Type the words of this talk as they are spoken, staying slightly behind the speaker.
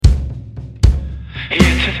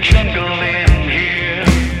jungle in here,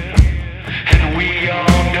 and we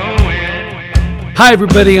all know it. Hi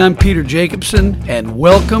everybody, I'm Peter Jacobson, and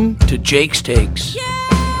welcome to Jake's Takes.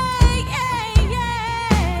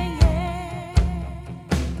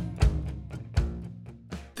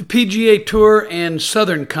 The PGA Tour and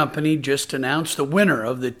Southern Company just announced the winner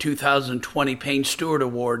of the 2020 Payne Stewart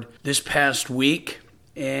Award this past week,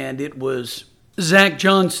 and it was Zach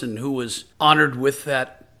Johnson who was honored with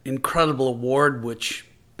that incredible award, which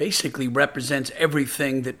basically represents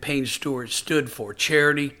everything that Payne Stewart stood for: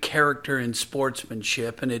 charity, character, and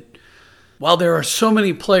sportsmanship. And while there are so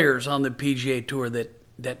many players on the PGA Tour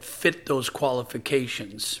that fit those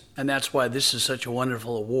qualifications, and that's why this is such a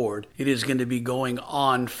wonderful award, it is going to be going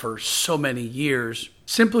on for so many years,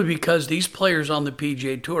 simply because these players on the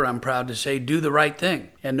PGA Tour, I'm proud to say, do the right thing.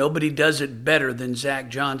 And nobody does it better than Zach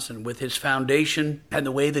Johnson, with his foundation and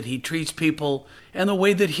the way that he treats people and the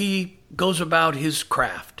way that he goes about his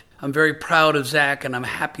craft. I'm very proud of Zach, and I'm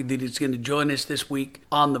happy that he's going to join us this week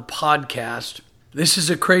on the podcast. This is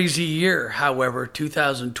a crazy year, however,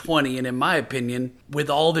 2020, and in my opinion, with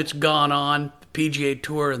all that's gone on, the PGA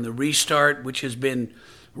Tour and the restart, which has been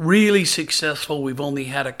really successful. We've only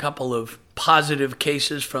had a couple of positive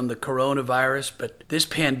cases from the coronavirus, but this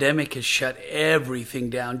pandemic has shut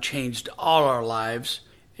everything down, changed all our lives.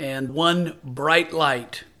 And one bright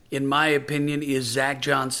light, in my opinion, is Zach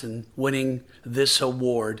Johnson winning this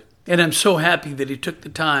award. And I'm so happy that he took the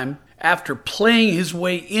time, after playing his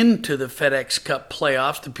way into the FedEx Cup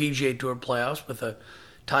playoffs, the PGA Tour playoffs, with a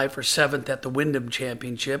tie for 7th at the Wyndham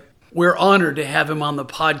Championship. We're honored to have him on the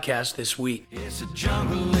podcast this week. It's a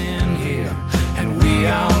jungle in here, and we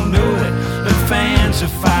all know it. The fans are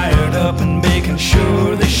fired up and making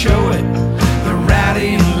sure they show it. They're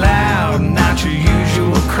rowdy and loud, not your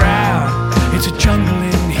usual crowd. It's a jungle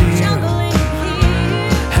in here.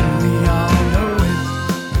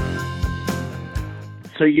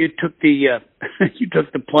 So you took the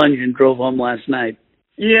plunge and drove home last night.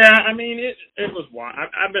 Yeah, I mean, it was wild.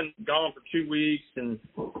 I've been gone for 2 weeks, and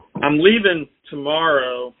I'm leaving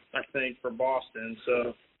tomorrow, I think, for Boston.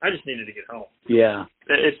 So I just needed to get home. Yeah,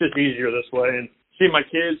 it's just easier this way. And see my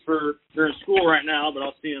kids they're in school right now, but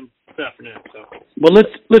I'll see them this afternoon. So well,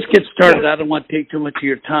 let's get started. I don't want to take too much of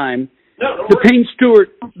your time. No, the Payne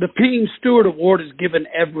Stewart Award is given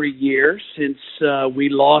every year since we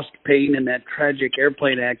lost Payne in that tragic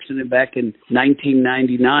airplane accident back in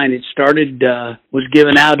 1999. It was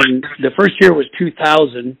given out in, the first year was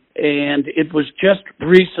 2000, and it was just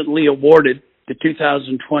recently awarded, the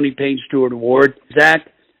 2020 Payne Stewart Award. Zach,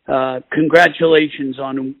 congratulations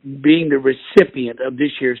on being the recipient of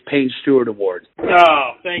this year's Payne Stewart Award.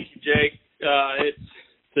 Oh, thank you, Jake.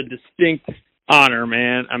 It's a distinct honor,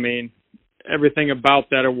 man. I mean, everything about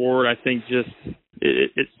that award, I think,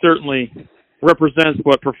 it certainly represents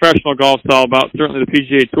what professional golf's all about, certainly the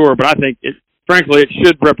PGA Tour, but I think frankly, it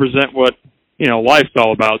should represent what, life's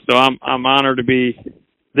all about. So I'm honored to be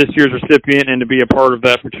this year's recipient and to be a part of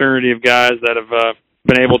that fraternity of guys that have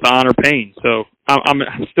been able to honor Payne. So I'm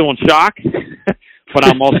still in shock, but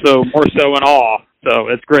I'm also more so in awe. So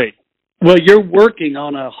it's great. Well, you're working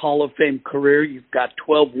on a Hall of Fame career. You've got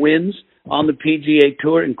 12 wins on the PGA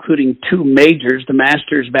Tour, including 2 majors, the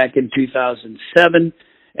Masters back in 2007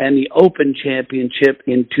 and the Open Championship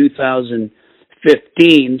in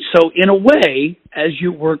 2015. So in a way, as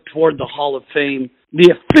you work toward the Hall of Fame,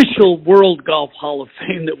 the official World Golf Hall of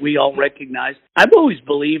Fame that we all recognize, I've always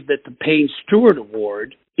believed that the Payne Stewart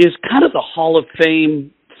Award is kind of the Hall of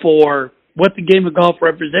Fame for what the game of golf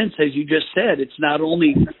represents. As you just said, it's not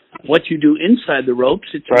only what you do inside the ropes,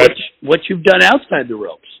 it's right, what you've done outside the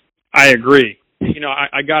ropes. I agree.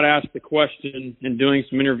 I got asked the question in doing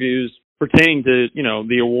some interviews pertaining to,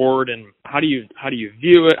 the award and how do you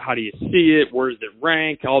view it? How do you see it? Where does it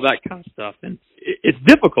rank? All that kind of stuff. And it's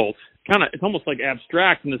difficult. It's almost like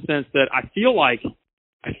abstract in the sense that I feel like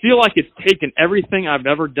it's taken everything I've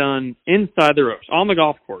ever done inside the ropes, on the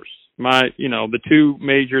golf course. The 2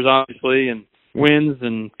 majors, obviously, and wins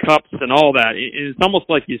and cups and all that. It's almost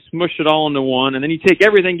like you smush it all into one, and then you take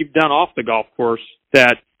everything you've done off the golf course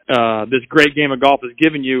that this great game of golf has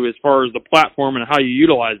given you as far as the platform and how you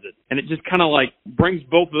utilize it. And it just kind of like brings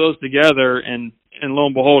both of those together, and lo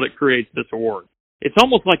and behold, it creates this award. It's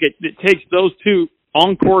almost like it takes those 2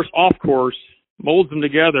 on course, off course, molds them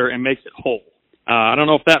together and makes it whole. I don't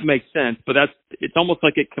know if that makes sense, but it's almost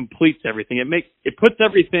like it completes everything. It puts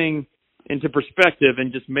everything into perspective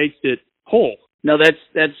and just makes it whole. No,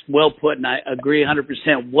 that's well put, and I agree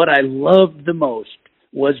 100%. What I loved the most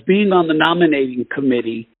was being on the nominating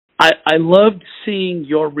committee. I loved seeing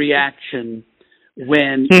your reaction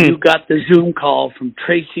when you got the Zoom call from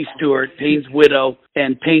Tracy Stewart, Payne's widow,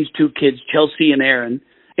 and Payne's two kids, Chelsea and Aaron,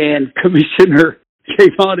 and Commissioner Jay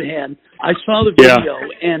Monahan. I saw the video,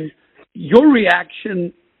 and your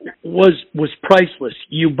reaction was priceless.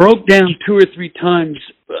 You broke down 2 or 3 times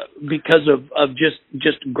because of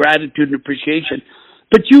just gratitude and appreciation.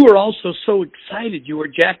 But you were also so excited. You were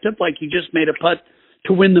jacked up like you just made a putt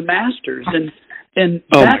to win the Masters. And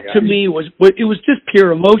that to me was just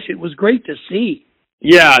pure emotion. It was great to see.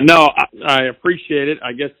 Yeah, no, I appreciate it.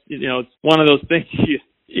 I guess, it's one of those things.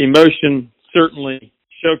 Emotion certainly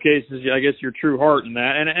showcases, I guess, your true heart in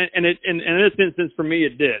that. And in this instance, for me,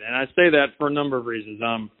 it did. And I say that for a number of reasons.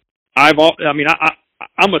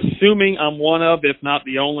 I'm assuming I'm one of, if not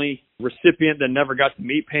the only recipient that never got to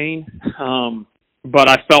meet Payne. But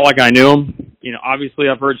I felt like I knew him. Obviously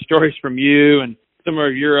I've heard stories from you and some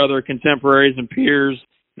of your other contemporaries and peers,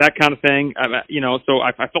 that kind of thing. So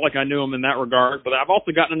I felt like I knew him in that regard. But I've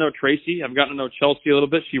also gotten to know Tracy. I've gotten to know Chelsea a little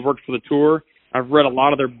bit. She worked for the tour. I've read a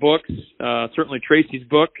lot of their books, certainly Tracy's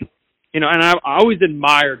book. And I always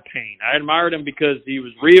admired Payne. I admired him because he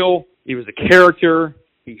was real. He was a character.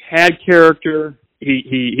 He had character.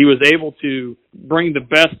 He was able to bring the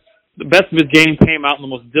best of his game came out in the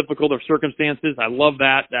most difficult of circumstances. I love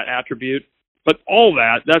that attribute. But all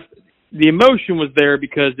that's the emotion was there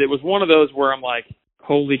because it was one of those where I'm like,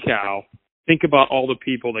 holy cow, think about all the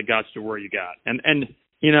people that got to where you got. And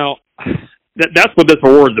that's what this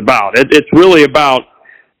award's about. It's really about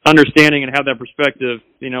understanding and have that perspective,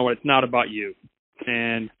 it's not about you.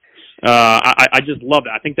 And I just love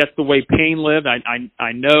that. I think that's the way Payne lived.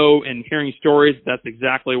 I know in hearing stories, that's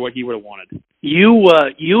exactly what he would have wanted.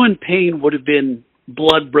 You and Payne would have been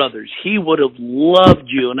blood brothers. He would have loved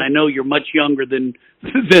you, and I know you're much younger than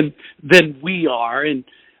we are. And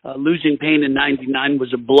losing Payne in '99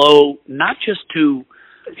 was a blow, not just to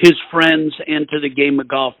his friends and to the game of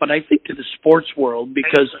golf, but I think to the sports world,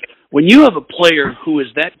 because when you have a player who is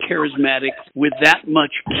that charismatic with that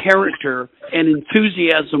much character and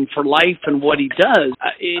enthusiasm for life and what he does,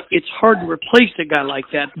 it's hard to replace a guy like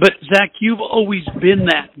that. But Zach, you've always been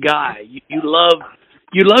that guy. You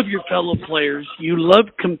love your fellow players. You love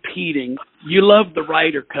competing. You love the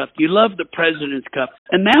Ryder Cup. You love the President's Cup.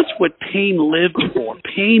 And that's what Payne lived for.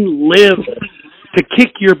 Payne lived to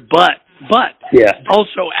kick your butt. But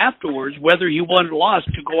also afterwards, whether he won or lost,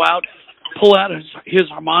 to go out, pull out his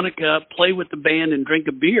harmonica, play with the band, and drink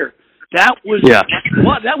a beer. That was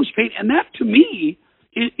Payne. And that, to me,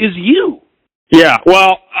 is you. Yeah,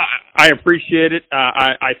 well, I appreciate it.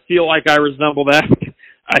 I feel like I resemble that.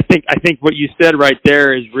 I think what you said right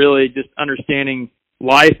there is really just understanding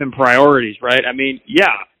life and priorities, right? I mean,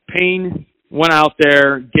 Payne went out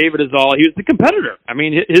there, gave it his all. He was the competitor. I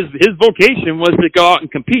mean, his vocation was to go out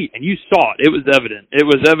and compete, and you saw it. It was evident. It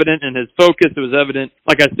was evident in his focus. It was evident,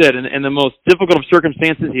 like I said, in the most difficult of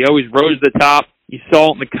circumstances, he always rose to the top. You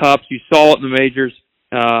saw it in the Cups. You saw it in the majors.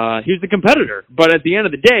 He was the competitor. But at the end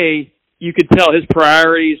of the day, you could tell his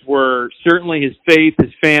priorities were certainly his faith,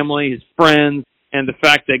 his family, his friends, and the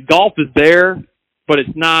fact that golf is there, but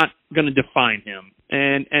it's not going to define him.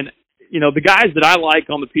 And the guys that I like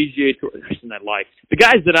on the PGA Tour, the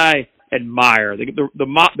guys that I admire,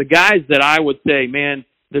 the guys that I would say, man,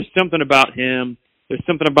 there's something about him, there's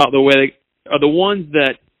something about the way they are the ones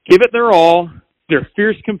that give it their all. They're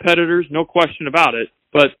fierce competitors, no question about it,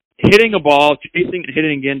 but hitting a ball, chasing and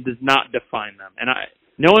hitting again does not define them. And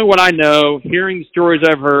knowing what I know, hearing the stories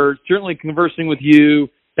I've heard, certainly conversing with you,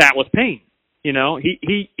 that was Payne. He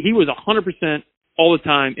was 100% all the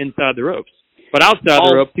time inside the ropes. But outside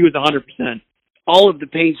the ropes, he was 100%. All of the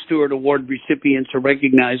Payne Stewart Award recipients are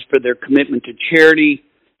recognized for their commitment to charity,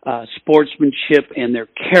 sportsmanship, and their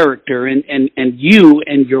character. And you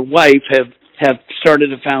and your wife have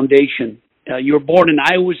started a foundation. You were born in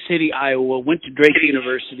Iowa City, Iowa, went to Drake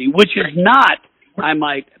University, which is not, I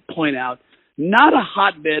might point out, not a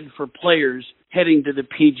hotbed for players heading to the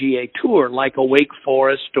PGA Tour like a Wake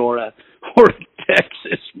Forest or a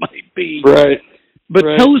Texas might be. Right. But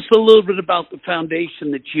tell us a little bit about the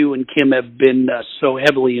foundation that you and Kim have been so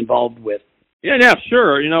heavily involved with. Yeah,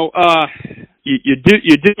 sure. You do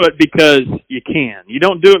it because you can. You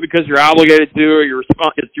don't do it because you're obligated to, or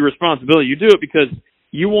it's your responsibility. You do it because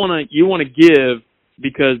you want to give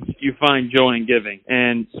because you find joy in giving.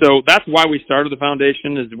 And so that's why we started the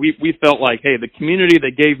foundation. Is we felt like, hey, the community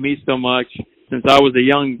that gave me so much since I was a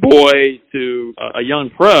young boy to a young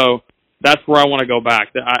pro, that's where I want to go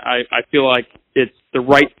back. I feel like it's the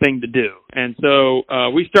right thing to do. And so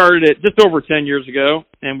we started it just over 10 years ago,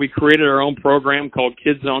 and we created our own program called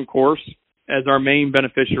Kids on Course. as our main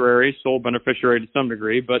beneficiary, sole beneficiary to some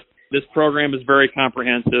degree, but this program is very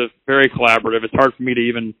comprehensive, very collaborative. It's hard for me to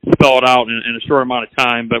even spell it out in a short amount of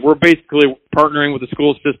time, but we're basically partnering with the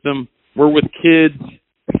school system. We're with kids,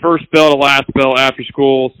 first bell to last bell, after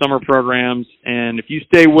school, summer programs, and if you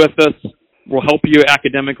stay with us, we'll help you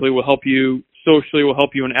academically, we'll help you socially, we'll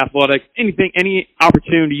help you in athletics, anything, any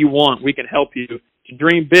opportunity you want, we can help you to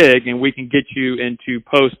dream big, and we can get you into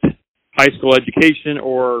post-high school education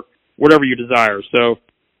or whatever you desire. So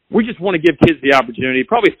we just want to give kids the opportunity,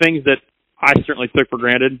 probably things that I certainly took for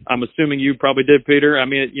granted. I'm assuming you probably did, Peter. I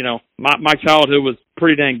mean, my childhood was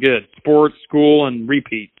pretty dang good. Sports, school, and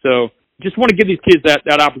repeat. So just want to give these kids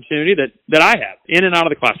that opportunity that I have in and out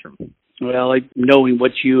of the classroom. Well, knowing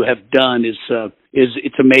what you have done is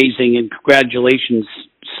it's amazing, and congratulations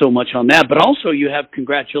so much on that. But also, you have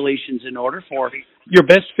congratulations in order for your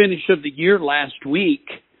best finish of the year last week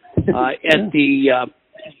at the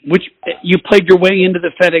which you played your way into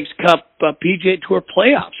the FedEx Cup PGA Tour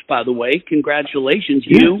playoffs. By the way, congratulations,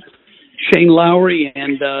 you, Shane Lowry,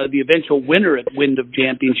 and the eventual winner at Wyndham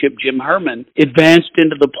Championship, Jim Herman, advanced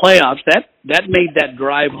into the playoffs. That made that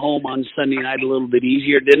drive home on Sunday night a little bit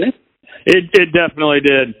easier, didn't it? It definitely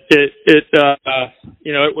did.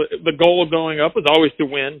 The goal of going up was always to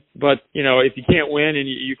win, but if you can't win and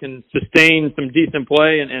you can sustain some decent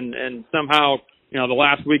play and somehow the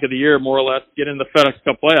last week of the year more or less get in the FedEx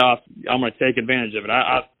Cup playoffs, I'm going to take advantage of it.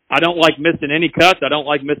 I don't like missing any cuts. I don't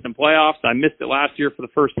like missing playoffs. I missed it last year for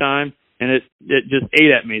the first time, and it just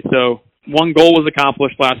ate at me. So one goal was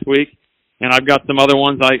accomplished last week, and I've got some other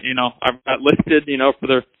ones I've got listed for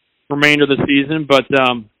the remainder of the season. But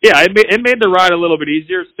it made the ride a little bit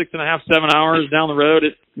easier. 6.5, 7 hours down the road.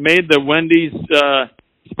 It made the Wendy's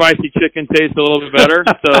spicy chicken taste a little bit better.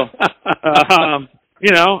 So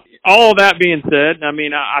all of that being said, I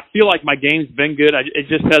mean, I feel like my game's been good. It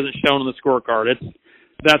just hasn't shown on the scorecard.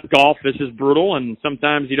 That's golf. It's just brutal, and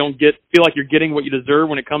sometimes you don't feel like you're getting what you deserve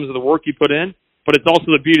when it comes to the work you put in. But it's also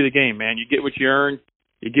the beauty of the game, man. You get what you earn.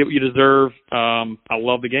 You get what you deserve. I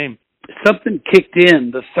love the game. Something kicked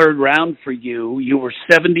in the third round for you. You were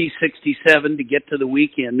 70-67 to get to the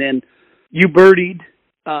weekend. Then you birdied,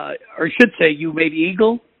 or I should say you made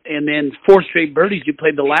eagle, and then 4 straight birdies. You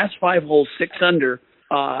played the last 5 holes 6 under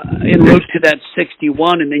en route to that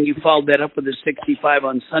 61, and then you followed that up with a 65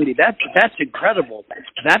 on Sunday. That's incredible.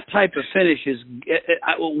 That type of finish is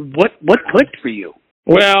what clicked for you?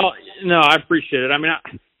 Well, no, I appreciate it. I mean,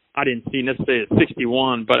 I didn't see necessarily a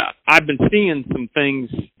 61, but I've been seeing some things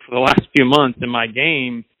for the last few months in my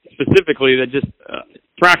game, specifically that just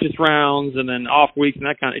practice rounds and then off weeks and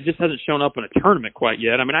that kind of, it just hasn't shown up in a tournament quite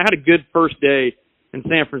yet. I mean, I had a good first day in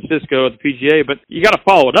San Francisco at the PGA, but you got to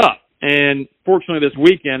follow it up. And fortunately this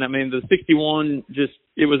weekend, I mean, the 61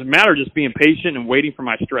 it was a matter of just being patient and waiting for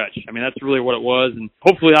my stretch. I mean, that's really what it was. And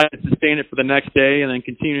hopefully I can sustain it for the next day and then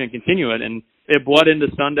continue it. And it bled into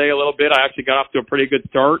Sunday a little bit. I actually got off to a pretty good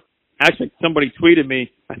start. Actually, somebody tweeted me,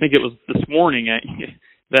 I think it was this morning,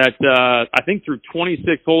 that I think through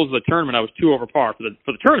 26 holes of the tournament, I was 2 over par for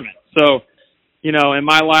the tournament. So, in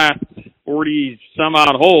my last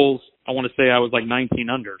 40-some-odd holes, I want to say I was like 19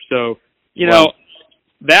 under. So, wow.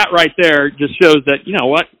 That right there just shows that,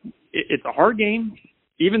 it's a hard game.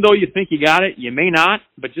 Even though you think you got it, you may not,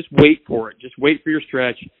 but just wait for it. Just wait for your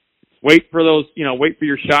stretch. Wait for those, wait for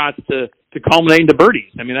your shots to culminate into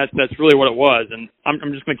birdies. I mean, that's really what it was. And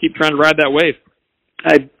I'm just going to keep trying to ride that wave.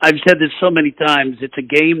 I've said this so many times. It's a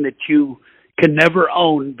game that you can never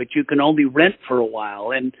own, but you can only rent for a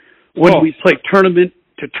while. And when we play tournament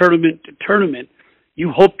to tournament to tournament,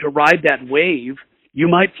 you hope to ride that wave. You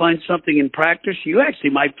might find something in practice. You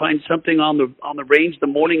actually might find something on the range the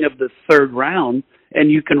morning of the third round, and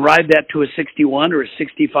you can ride that to a 61 or a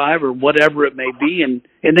 65 or whatever it may be, and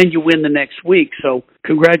then you win the next week. So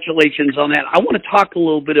congratulations on that. I want to talk a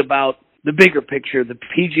little bit about the bigger picture, the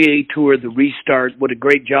PGA Tour, the restart, what a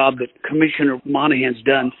great job that Commissioner Monahan's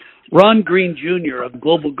done. Ron Green Jr. of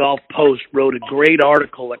Global Golf Post wrote a great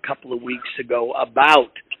article a couple of weeks ago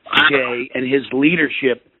about Jay and his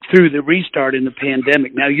leadership through the restart in the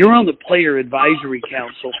pandemic. Now, you're on the Player Advisory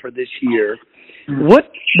Council for this year.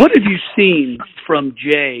 What have you seen from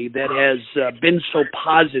Jay that has been so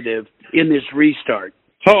positive in this restart?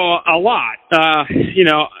 Oh, a lot.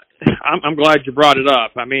 I'm glad you brought it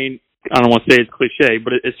up. I mean, I don't want to say it's cliche,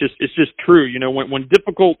 but it's just true. When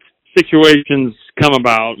difficult situations come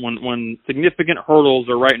about, when significant hurdles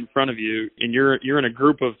are right in front of you, and you're in a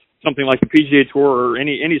group of something like the PGA Tour or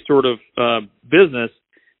any sort of business,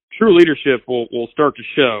 true leadership will start to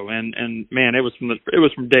show. And man, it was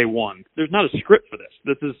from day one. There's not a script for this.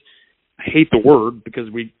 This is I hate the word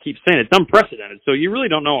because we keep saying it's unprecedented. So you really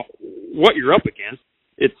don't know what you're up against.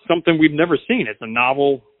 It's something we've never seen. It's a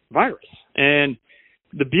novel virus. And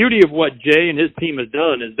the beauty of what Jay and his team has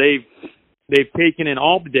done is they've taken in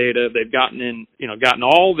all the data. They've gotten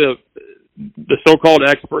all the so-called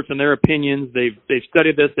experts and their opinions. They've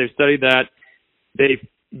studied this. They've studied that. They've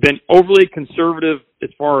been overly conservative as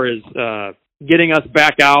far as getting us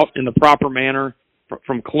back out in the proper manner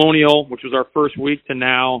from Colonial, which was our first week, to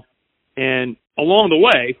now. And along the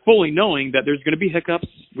way, fully knowing that there's going to be hiccups.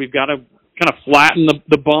 We've got to kind of flatten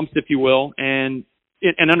the bumps, if you will, and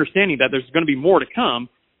understanding that there's going to be more to come.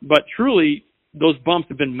 But truly, those bumps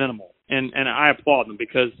have been minimal. And I applaud them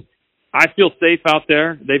because I feel safe out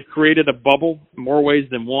there. They've created a bubble in more ways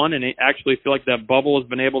than one, and I actually feel like that bubble has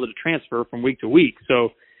been able to transfer from week to week. So,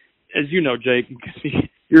 as you know, Jake,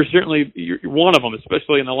 you're one of them,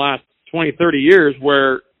 especially in the last 20, 30 years,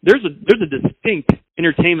 where there's a distinct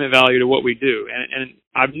entertainment value to what we do. And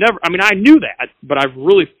I knew that, but I've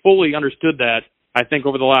really fully understood that, I think,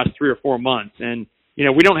 over the last 3 or 4 months. And,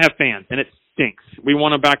 we don't have fans, and it stinks. We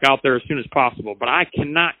want them back out there as soon as possible. But I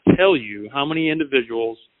cannot tell you how many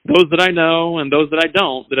individuals, those that I know and those that I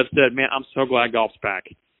don't, that have said, man, I'm so glad golf's back.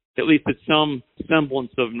 At least it's some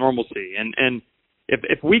semblance of normalcy. And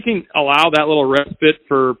if we can allow that little respite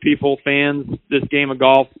for people, fans, this game of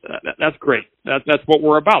golf, that's great. That's what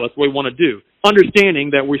we're about. That's what we want to do.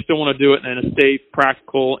 Understanding that we still want to do it in a safe,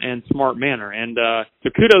 practical, and smart manner. And so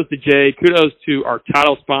kudos to Jay. Kudos to our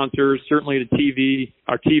title sponsors, certainly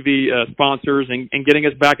our TV sponsors, and getting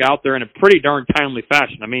us back out there in a pretty darn timely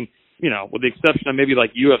fashion. I mean, with the exception of maybe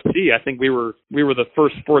like UFC, I think we were the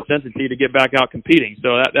first sports entity to get back out competing.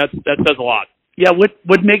 So that says a lot. Yeah,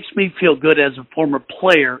 what makes me feel good as a former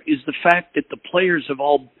player is the fact that the players have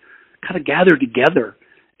all kind of gathered together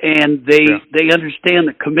and they understand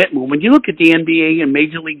the commitment. When you look at the NBA and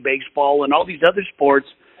Major League Baseball and all these other sports,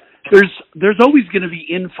 there's always going to be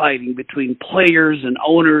infighting between players and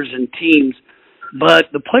owners and teams, but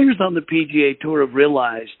the players on the PGA Tour have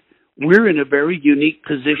realized we're in a very unique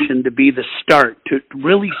position to be the start, to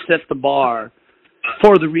really set the bar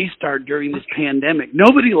for the restart during this pandemic.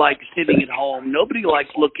 Nobody likes sitting at home. Nobody likes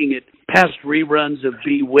looking at past reruns of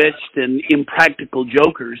Bewitched and Impractical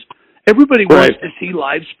Jokers. Everybody wants to see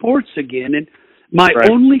live sports again. And my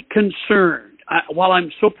only concern, while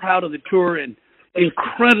I'm so proud of the tour and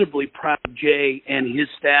incredibly proud of Jay and his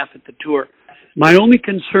staff at the tour, my only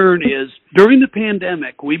concern is during the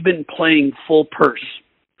pandemic, we've been playing full purse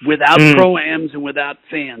without pro-ams and without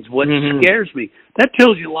fans. What scares me, that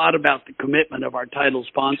tells you a lot about the commitment of our title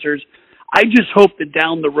sponsors. I just hope that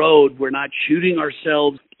down the road we're not shooting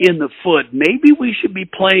ourselves in the foot. Maybe we should be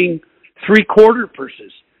playing three-quarter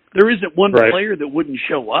purses. There isn't one player that wouldn't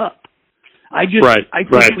show up. I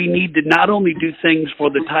think we need to not only do things for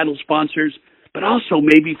the title sponsors, but also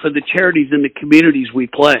maybe for the charities and the communities we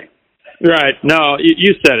play. Right. No,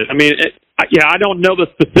 you said it. I mean, I don't know the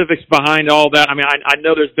specifics behind all that. I mean, I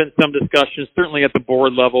know there's been some discussions, certainly at the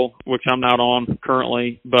board level, which I'm not on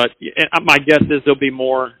currently. But my guess is there'll be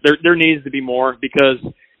more. There needs to be more because,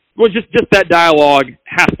 well, just that dialogue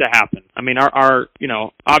has to happen. I mean, our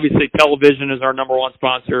obviously television is our number one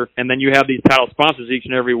sponsor, and then you have these title sponsors each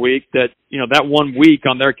and every week that, that 1 week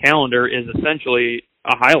on their calendar is essentially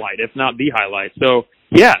a highlight, if not the highlight. So,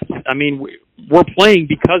 yes, I mean, we're playing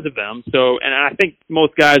because of them. So, and I think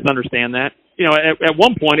most guys understand that. At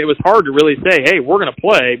one point it was hard to really say, hey, we're going to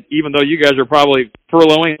play, even though you guys are probably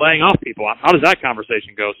furloughing, laying off people. How does that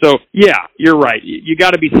conversation go? So, yeah, you're right. You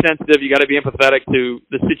got to be sensitive. You got to be empathetic to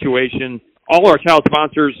the situation. All our child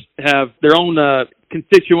sponsors have their own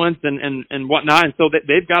constituents and whatnot, and so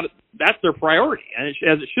they've got that's their priority, and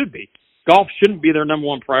as it should be. Golf shouldn't be their number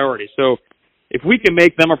one priority. So, if we can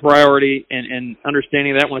make them a priority and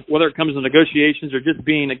understanding that, whether it comes to negotiations or just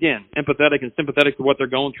being, again, empathetic and sympathetic to what they're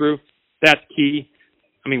going through, that's key.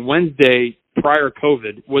 I mean, Wednesday prior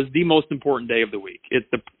COVID was the most important day of the week. It's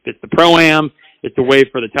the Pro-Am. It's a way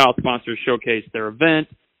for the title sponsors to showcase their event,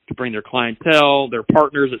 to bring their clientele, their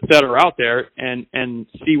partners, et cetera, out there and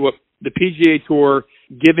see what the PGA Tour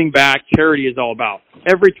giving back charity is all about.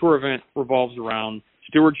 Every tour event revolves around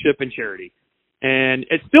stewardship and charity. And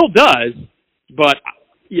it still does. But,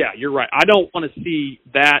 yeah, you're right. I don't want to see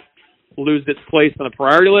that lose its place on the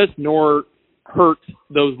priority list nor hurt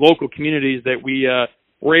those local communities that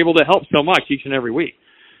we're able to help so much each and every week.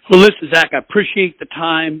 Well, listen, Zach, I appreciate the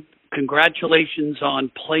time. Congratulations on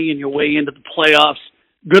playing your way into the playoffs.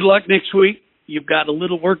 Good luck next week. You've got a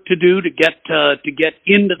little work to do to get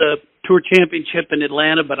into the Tour Championship in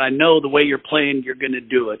Atlanta, but I know the way you're playing, you're going to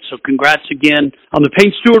do it. So congrats again on the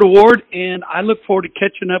Payne Stewart Award, and I look forward to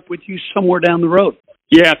catching up with you somewhere down the road.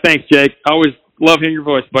 Yeah, thanks, Jake. I always love hearing your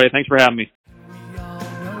voice, buddy. Thanks for having me.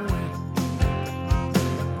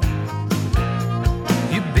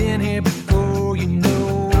 You've been here before, you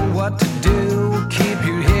know what to do. Keep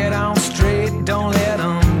your head on straight, don't let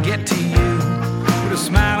them get to you. Put a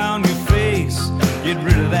smile on your face, get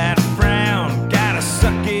rid of that frown. Gotta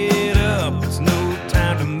suck it up, it's no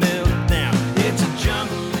time to melt down. It's a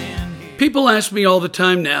jungle in here. People ask me all the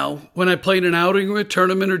time now, when I play in an outing or a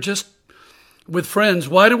tournament or just with friends,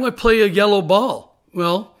 why do I play a yellow ball?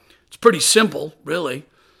 Well, it's pretty simple, really,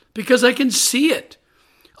 because I can see it.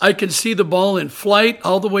 I can see the ball in flight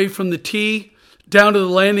all the way from the tee down to the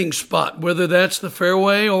landing spot, whether that's the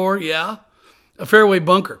fairway or, a fairway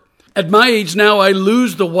bunker. At my age now, I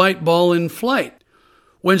lose the white ball in flight.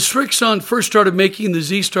 When Srixon first started making the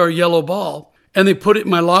Z-Star yellow ball, and they put it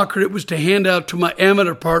in my locker, it was to hand out to my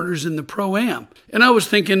amateur partners in the Pro-Am. And I was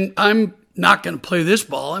thinking, I'm not going to play this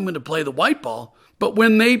ball, I'm going to play the white ball. But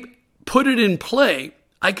when they put it in play,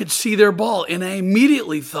 I could see their ball, and I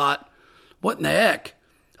immediately thought, what in the heck?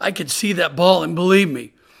 I could see that ball, and believe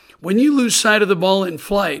me, when you lose sight of the ball in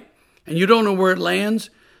flight and you don't know where it lands,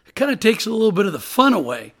 it kind of takes a little bit of the fun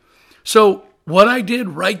away. So what I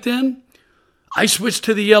did right then, I switched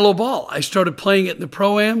to the yellow ball. I started playing it in the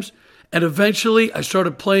Pro-Ams, and eventually I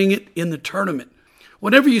started playing it in the tournament.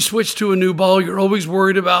 Whenever you switch to a new ball, you're always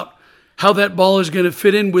worried about how that ball is going to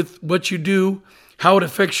fit in with what you do, how it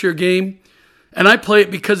affects your game. And I play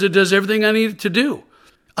it because it does everything I need it to do.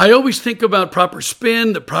 I always think about proper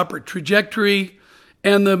spin, the proper trajectory,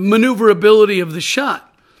 and the maneuverability of the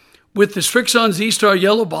shot. With the Srixon Z-Star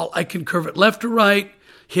yellow ball, I can curve it left or right,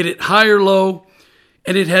 hit it high or low,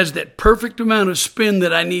 and it has that perfect amount of spin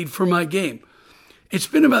that I need for my game. It's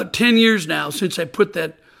been about 10 years now since I put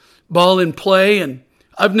that ball in play, and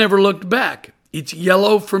I've never looked back. It's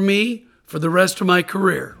yellow for me for the rest of my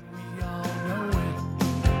career.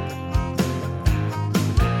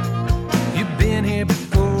 You've been here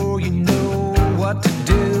before, you know what to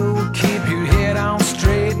do. Keep your head on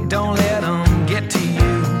straight, don't let them get to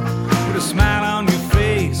you. Put a smile on your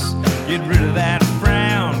face, get rid of that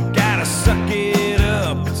frown. Gotta suck it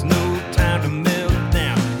up, it's no time to melt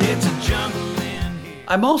down. It's a jungle in here.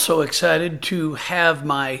 I'm also excited to have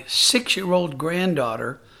my 6-year-old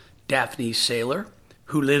granddaughter, Daphne Saylor,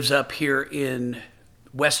 who lives up here in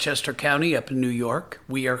Westchester County up in New York.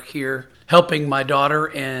 We are here helping my daughter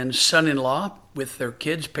and son-in-law with their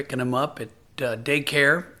kids, picking them up at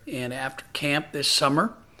daycare and after camp this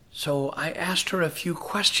summer. So I asked her a few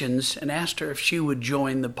questions and asked her if she would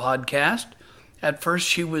join the podcast. At first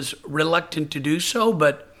she was reluctant to do so,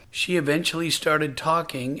 but she eventually started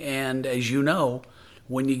talking. And as you know,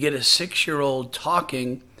 when you get a 6-year-old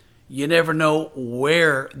talking, you never know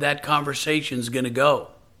where that conversation's going to go.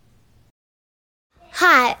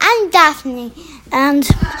 Hi, I'm Daphne, and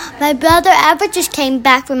my brother Everett just came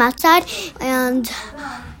back from outside, and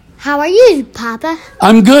how are you, Papa?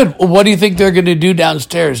 I'm good. What do you think they're going to do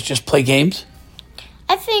downstairs? Just play games?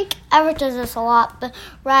 I think Everett does this a lot, but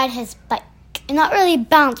ride his bike. And not really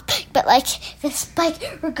bounce bike, but like this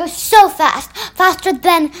bike goes so fast, faster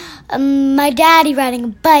than my daddy riding a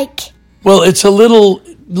bike. Well, it's a little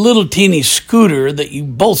teeny scooter that you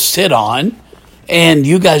both sit on, and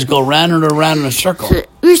you guys go round and around in a circle. So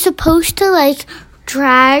we're supposed to like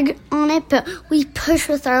drag on it, but we push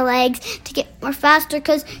with our legs to get more faster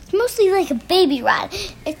because it's mostly like a baby ride.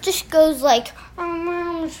 It just goes like,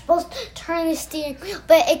 we're supposed to turn the steering wheel,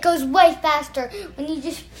 but it goes way faster when you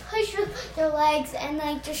just push with your legs and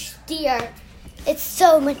like just steer. It's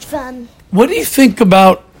so much fun. What do you think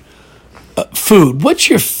about food? What's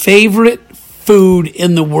your favorite food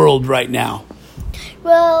in the world right now?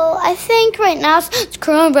 Well, I think right now it's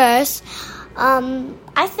coronavirus.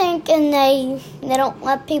 I think and they don't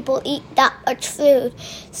let people eat that much food.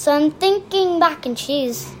 So I'm thinking mac and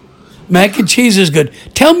cheese. Mac and cheese is good.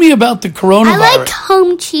 Tell me about the coronavirus. I like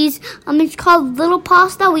home cheese. It's called little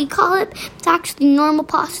pasta. We call it. It's actually normal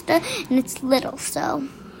pasta, and it's little. So.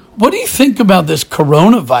 What do you think about this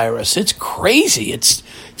coronavirus? It's crazy. It's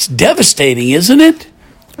devastating, isn't it?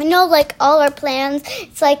 I know, like, all our plans,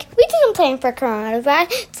 it's like, we didn't plan for coronavirus.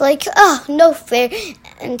 It's like, oh, no fear.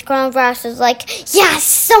 And coronavirus is like, yeah,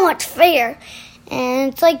 so much fear.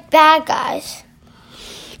 And it's like bad guys.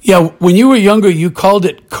 Yeah, when you were younger, you called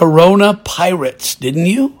it Corona Pirates, didn't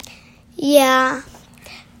you? Yeah,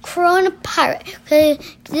 Corona Pirate. Because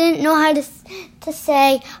I didn't know how to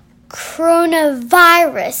say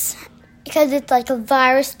coronavirus. Because it's like a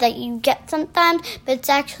virus that you get sometimes, but it's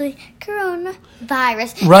actually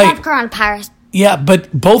coronavirus. Right. Not coronavirus. Yeah,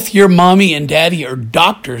 but both your mommy and daddy are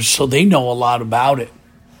doctors, so they know a lot about it.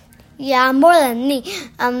 Yeah, more than me.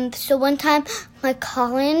 So one time my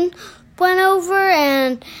Colin went over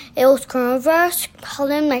and it was coronavirus.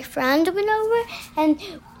 Colin, my friend, went over and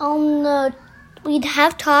we'd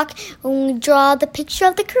have talk and we'd draw the picture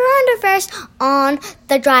of the coronavirus on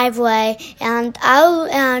the driveway. And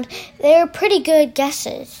they're pretty good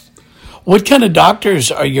guesses. What kind of doctors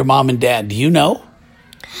are your mom and dad? Do you know?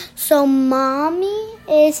 So Mommy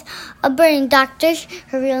is a brain doctor.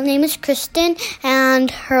 Her real name is Kristen, and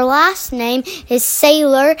her last name is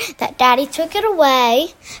Sailor. That Daddy took it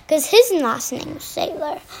away because his last name was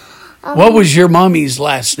Sailor. What was your mommy's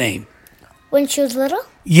last name? When she was little?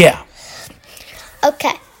 Yeah.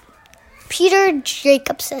 Okay. Peter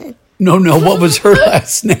Jacobson. No, what was her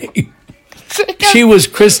last name? Jacob. She was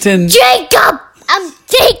Kristen. Jacob! I'm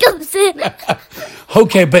Jacobson!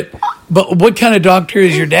 Okay, but what kind of doctor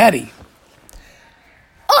is your daddy?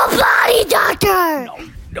 A body doctor!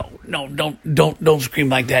 No, don't scream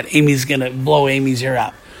like that. Amy's gonna blow Amy's ear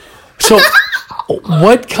out. So,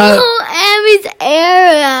 what kind of... Oh, Amy's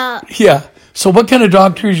air out. Yeah. So what kind of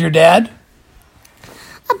doctor is your dad?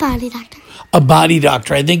 A body doctor. A body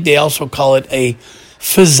doctor. I think they also call it a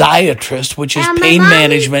physiatrist, which is pain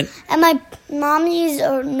management. And my mommy's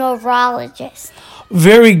a neurologist.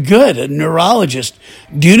 Very good, a neurologist.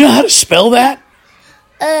 Do you know how to spell that?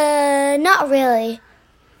 Not really.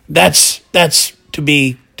 That's to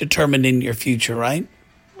be determined in your future, right?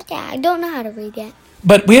 Yeah, I don't know how to read yet.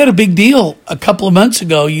 But we had a big deal a couple of months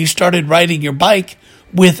ago. You started riding your bike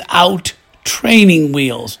without training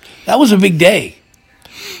wheels. That was a big day.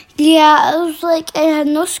 Yeah, it was like I had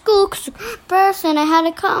no school first, and I had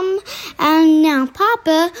to come. And now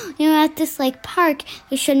Papa, at this park,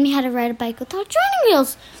 he showed me how to ride a bike without training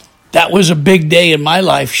wheels. That was a big day in my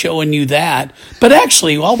life showing you that. But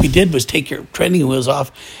actually, all we did was take your training wheels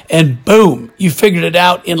off, and boom, you figured it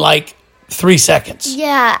out in 3 seconds.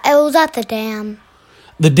 Yeah, it was at the dam.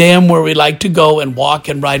 The dam where we like to go and walk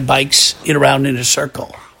and ride bikes around in a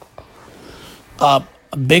circle. A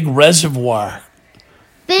big reservoir.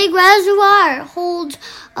 Big reservoir holds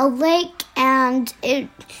a lake, and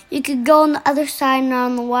you could go on the other side, not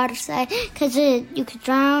on the water side, because you could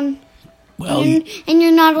drown. Well, and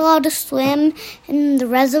you're not allowed to swim in the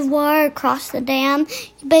reservoir across the dam.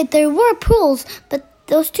 But there were pools, but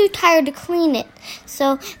they was too tired to clean it,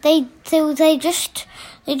 so they just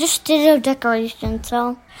did a decoration.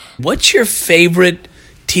 So, what's your favorite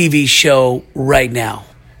TV show right now?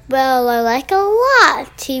 Well, I like a lot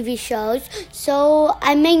of TV shows, so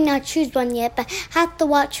I may not choose one yet, but have to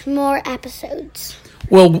watch more episodes.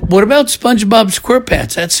 Well, what about SpongeBob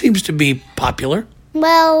SquarePants? That seems to be popular.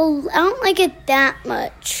 Well, I don't like it that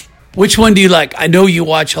much. Which one do you like? I know you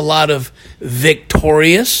watch a lot of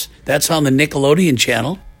Victorious. That's on the Nickelodeon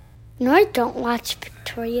channel. No, I don't watch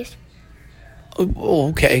Victorious. Oh,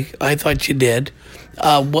 okay. I thought you did.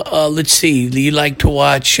 Let's see. You like to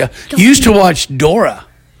watch... you used to watch Dora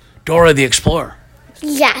the Explorer.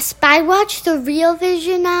 Yes, but I watch the Real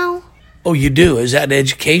Vision now. Oh, you do? Is that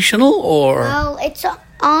educational or... Well, it's on...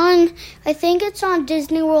 I think it's on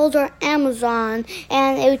Disney World or Amazon.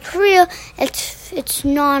 And it's real... It's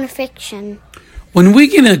non-fiction. When we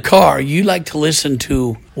get in a car, you like to listen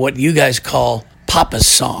to what you guys call Papa's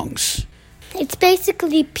songs. It's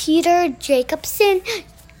basically Peter Jacobson.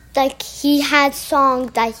 He had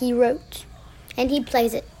songs that he wrote. And he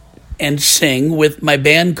plays it. And sing with my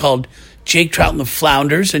band called Jake Trout and the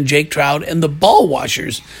Flounders and Jake Trout and the Ball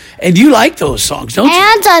Washers. And you like those songs, don't you?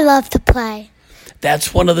 And I love to play.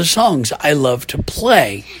 That's one of the songs I love to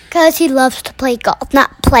play. Because he loves to play golf,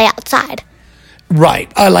 not play outside.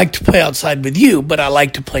 Right. I like to play outside with you, but I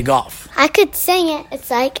like to play golf. I could sing it. It's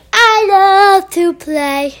like, I love to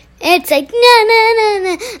play. It's like, na na na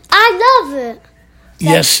na. I love it.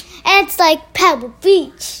 Yes. And it's like Pebble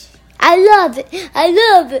Beach. I love it. I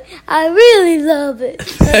love it. I really love it.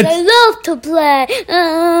 And I love to play.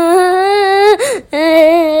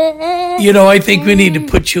 I think we need to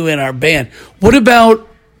put you in our band. What about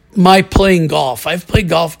my playing golf? I've played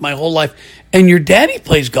golf my whole life, and your daddy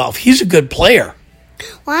plays golf. He's a good player.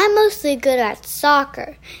 Well, I'm mostly good at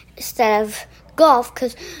soccer instead of golf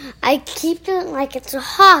because I keep doing like it's a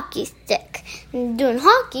hockey stick and doing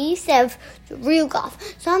hockey instead of real golf.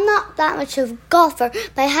 So I'm not that much of a golfer,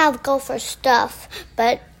 but I have golfer stuff.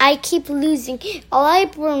 But I keep losing. All I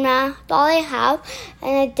have,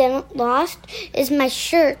 and I didn't lost, is my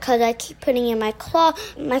shirt because I keep putting it in my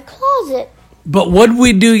closet. But what did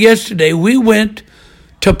we do yesterday? We went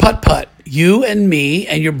to putt-putt, you and me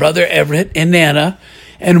and your brother Everett and Nana.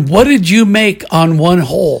 And what did you make on one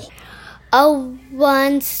hole?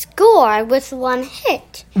 One score with one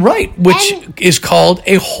hit. Right, which is called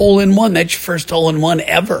a hole-in-one. That's your first hole-in-one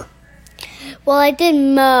ever. Well, I did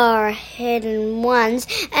more hidden ones,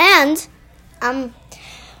 and when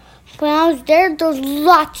I was there was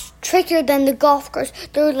lots trickier than the golf course.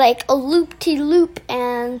 There was like a loop-de-loop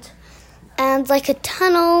and like a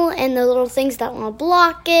tunnel and the little things that want to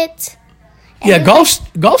block it. Yeah,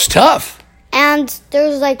 golf's tough. And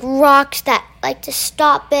there's like rocks that like to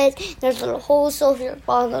stop it. There's little holes, so if your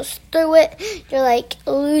ball goes through it, you're like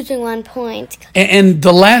losing 1 point. And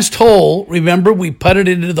the last hole, remember, we putted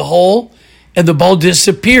into the hole and the ball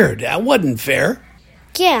disappeared. That wasn't fair.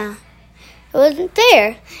 Yeah, it wasn't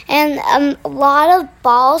fair. And a lot of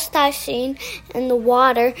balls that I've seen in the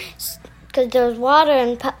water, because there was water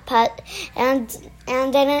in putt-putt, and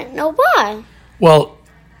I didn't know why. Well,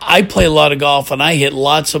 I play a lot of golf, and I hit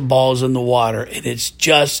lots of balls in the water, and it's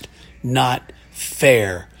just not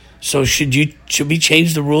fair. So should we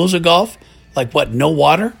change the rules of golf? Like what, no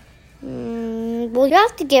water? Well, you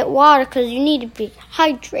have to get water because you need to be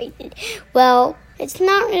hydrated. Well, it's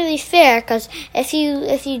not really fair because if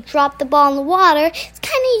you drop the ball in the water, it's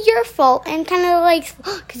kind of your fault and kind of like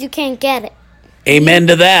because you can't get it. Amen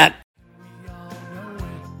to that.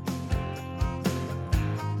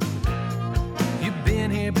 You've been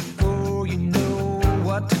here before, you know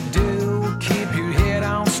what to do. Keep your head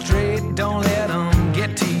on straight, don't let them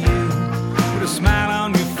get to you. Put a smile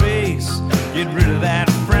on your face, get rid of that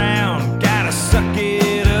frown. Gotta suck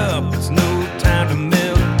it up, it's no time to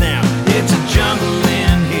melt down. It's a jungle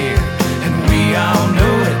in here, and we all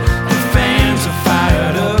know it. The fans are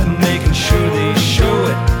fired up, making sure they show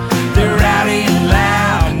it. They're rowdy and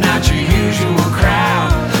loud, not your usual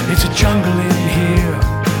crowd. It's a jungle in here,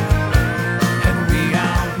 and we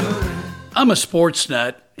all know it. I'm a sports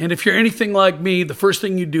nut, and if you're anything like me, the first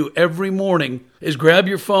thing you do every morning is grab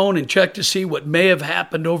your phone and check to see what may have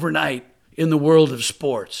happened overnight in the world of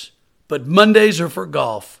sports. But Mondays are for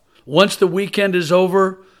golf. Once the weekend is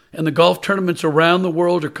over and the golf tournaments around the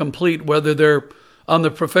world are complete, whether they're on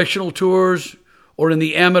the professional tours or in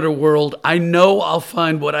the amateur world, I know I'll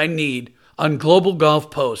find what I need on Global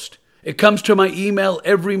Golf Post. It comes to my email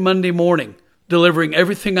every Monday morning, delivering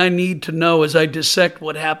everything I need to know as I dissect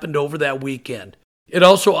what happened over that weekend. It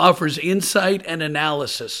also offers insight and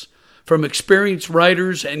analysis from experienced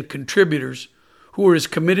writers and contributors who are as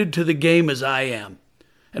committed to the game as I am.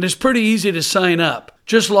 And it's pretty easy to sign up.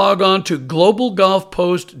 Just log on to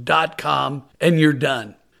globalgolfpost.com and you're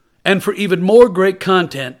done. And for even more great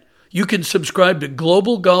content, you can subscribe to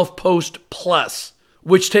Global Golf Post Plus,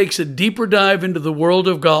 which takes a deeper dive into the world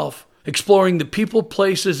of golf, exploring the people,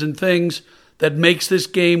 places, and things that makes this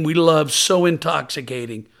game we love so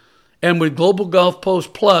intoxicating. And with Global Golf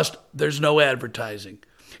Post Plus, there's no advertising.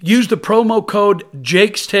 Use the promo code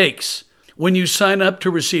JAKESTAKES when you sign up to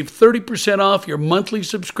receive 30% off your monthly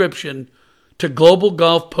subscription to Global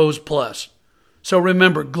Golf Post Plus. So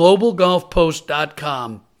remember,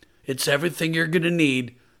 globalgolfpost.com. It's everything you're going to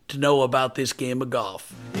need to know about this game of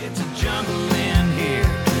golf. It's a jungle in here,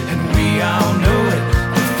 and we all know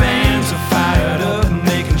it. The fans are fired up,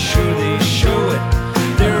 making sure they show it.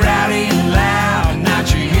 They're rowdy and loud,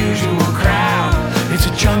 not your usual crowd. It's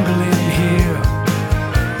a jungle in here,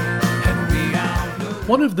 and we all know it.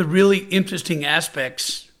 One of the really interesting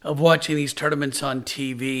aspects of watching these tournaments on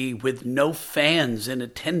TV with no fans in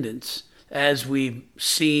attendance, as we've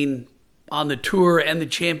seen on the tour and the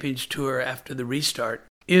Champions Tour after the restart,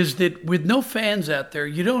 is that with no fans out there,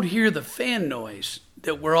 you don't hear the fan noise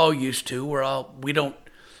that we're all used to. We don't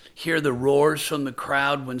hear the roars from the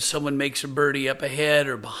crowd when someone makes a birdie up ahead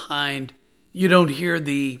or behind. You don't hear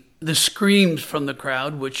the screams from the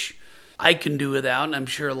crowd, which I can do without, and I'm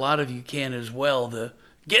sure a lot of you can as well. The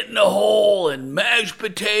get in the hole and mashed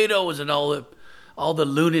potatoes and all the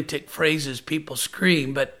lunatic phrases people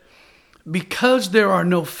scream. But because there are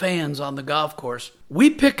no fans on the golf course,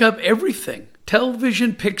 we pick up everything.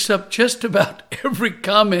 Television picks up just about every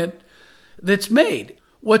comment that's made.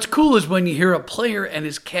 What's cool is when you hear a player and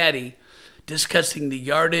his caddy discussing the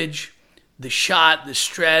yardage, the shot, the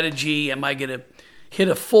strategy. Am I going to hit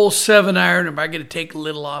a full 7-iron? Am I going to take a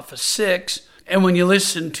little off a 6? And when you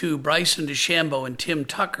listen to Bryson DeChambeau and Tim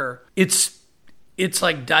Tucker, it's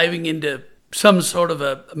like diving into some sort of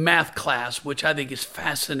a math class, which I think is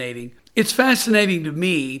fascinating. It's fascinating to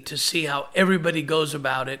me to see how everybody goes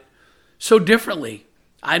about it so differently.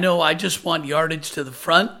 I know I just want yardage to the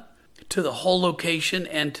front, to the hole location,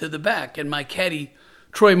 and to the back. And my caddy,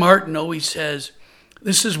 Troy Martin, always says,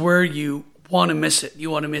 this is where you want to miss it.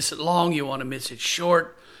 You want to miss it long, you want to miss it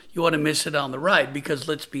short, you want to miss it on the right. Because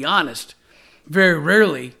let's be honest, very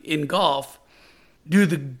rarely in golf do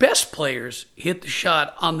the best players hit the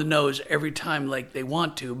shot on the nose every time like they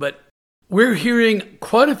want to. But we're hearing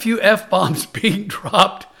quite a few F-bombs being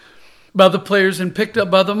dropped by the players and picked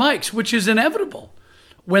up by the mics, which is inevitable.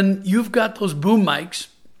 When you've got those boom mics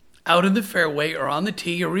out in the fairway or on the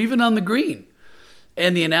tee or even on the green,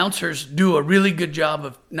 and the announcers do a really good job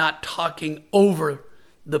of not talking over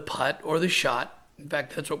the putt or the shot. In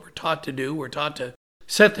fact, that's what we're taught to do. We're taught to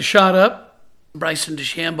set the shot up. Bryson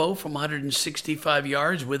DeChambeau from 165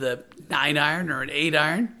 yards with a 9-iron or an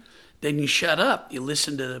 8-iron. Then you shut up. You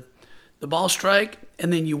listen to the ball strike,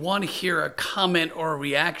 and then you want to hear a comment or a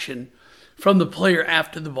reaction from the player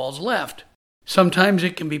after the ball's left. Sometimes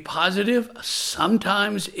it can be positive.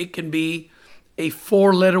 Sometimes it can be a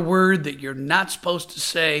 4-letter word that you're not supposed to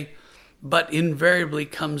say, but invariably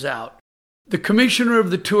comes out. The commissioner of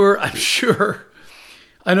the tour, I'm sure,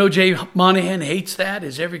 I know Jay Monahan hates that,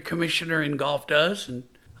 as every commissioner in golf does, and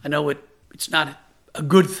I know it's not a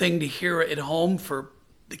good thing to hear at home for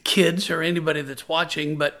the kids or anybody that's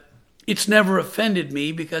watching, but it's never offended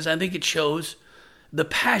me because I think it shows the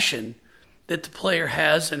passion that the player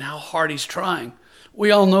has and how hard he's trying. We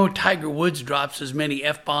all know Tiger Woods drops as many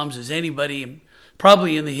F-bombs as anybody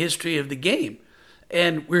probably in the history of the game.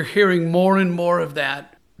 And we're hearing more and more of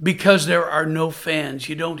that because there are no fans.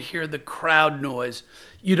 You don't hear the crowd noise.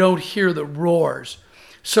 You don't hear the roars.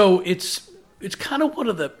 So it's kind of one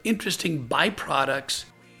of the interesting byproducts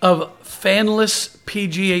of fanless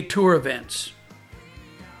PGA Tour events.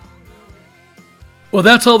 Well,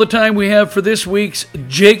 that's all the time we have for this week's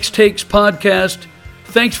Jake's Takes podcast.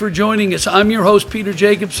 Thanks for joining us. I'm your host, Peter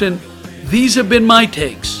Jacobson. These have been my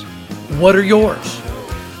takes. What are yours?